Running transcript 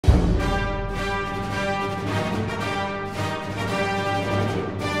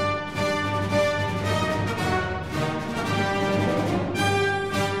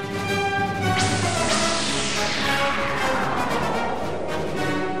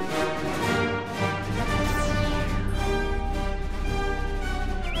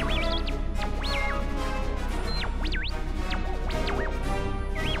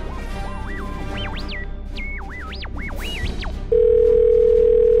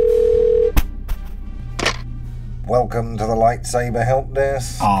Welcome to the Lightsaber help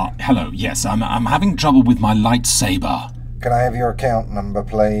desk. Hello. Yes, I'm having trouble with my lightsaber. Can I have your account number,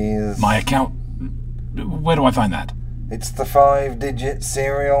 please? My account? Where do I find that? It's the 5-digit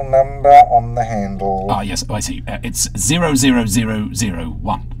serial number on the handle. Yes, I see. It's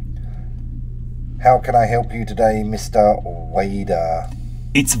 00001. How can I help you today, Mr. Vader?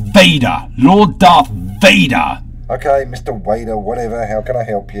 It's Vader! Lord Darth Vader! Okay, Mr. Vader, whatever. How can I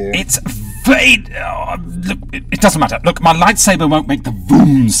help you? It's Vader! Oh, look, it doesn't matter. Look, my lightsaber won't make the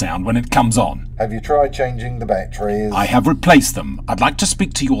vroom sound when it comes on. Have you tried changing the batteries? I have replaced them. I'd like to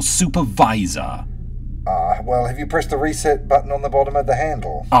speak to your supervisor. Well, have you pressed the reset button on the bottom of the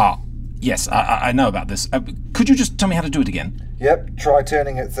handle? Yes, I know about this. Could you just tell me how to do it again? Yep, try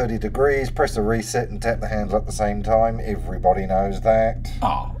turning it 30 degrees, press the reset and tap the handle at the same time. Everybody knows that.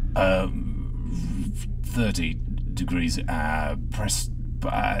 30 degrees, press,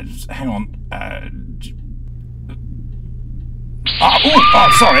 hang on,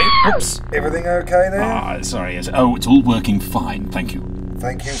 sorry, oops. Everything okay there? Sorry, yes. Oh, it's all working fine, thank you.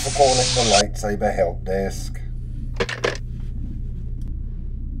 Thank you for calling the Lightsaber help desk.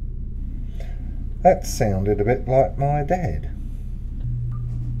 That sounded a bit like my dad.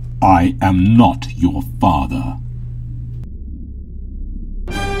 I am not your father.